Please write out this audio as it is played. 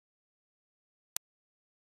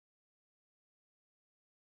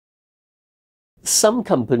Some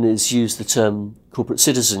companies use the term corporate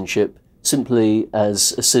citizenship simply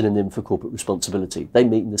as a synonym for corporate responsibility. They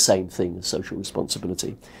mean the same thing as social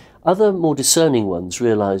responsibility. Other more discerning ones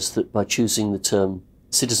realise that by choosing the term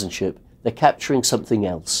citizenship, they're capturing something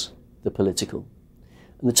else, the political.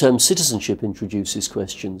 And the term citizenship introduces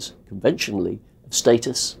questions, conventionally, of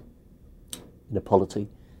status in a polity,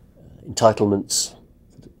 entitlements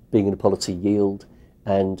being in a polity yield,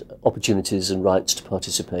 and opportunities and rights to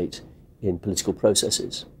participate in political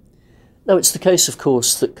processes. Now, it's the case, of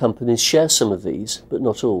course, that companies share some of these, but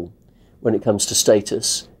not all. When it comes to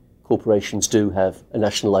status, corporations do have a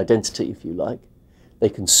national identity, if you like. They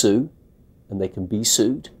can sue, and they can be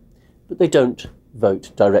sued, but they don't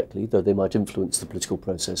vote directly, though they might influence the political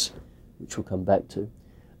process, which we'll come back to.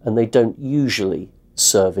 And they don't usually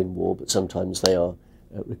serve in war, but sometimes they are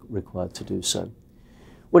required to do so.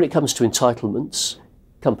 When it comes to entitlements,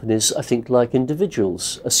 companies, I think, like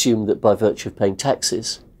individuals, assume that by virtue of paying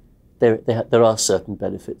taxes, there are certain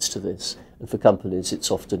benefits to this. And for companies, it's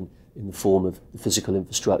often in the form of the physical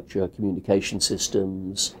infrastructure, communication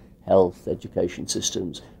systems, health, education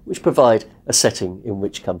systems, which provide a setting in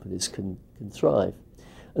which companies can thrive.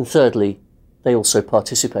 And thirdly, they also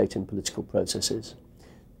participate in political processes.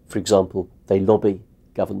 For example, they lobby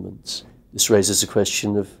governments. This raises a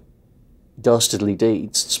question of dastardly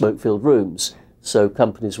deeds, smoke-filled rooms, so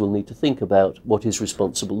companies will need to think about what is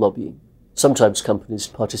responsible lobbying. Sometimes companies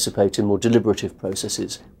participate in more deliberative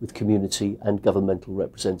processes with community and governmental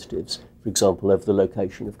representatives, for example, over the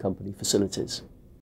location of company facilities.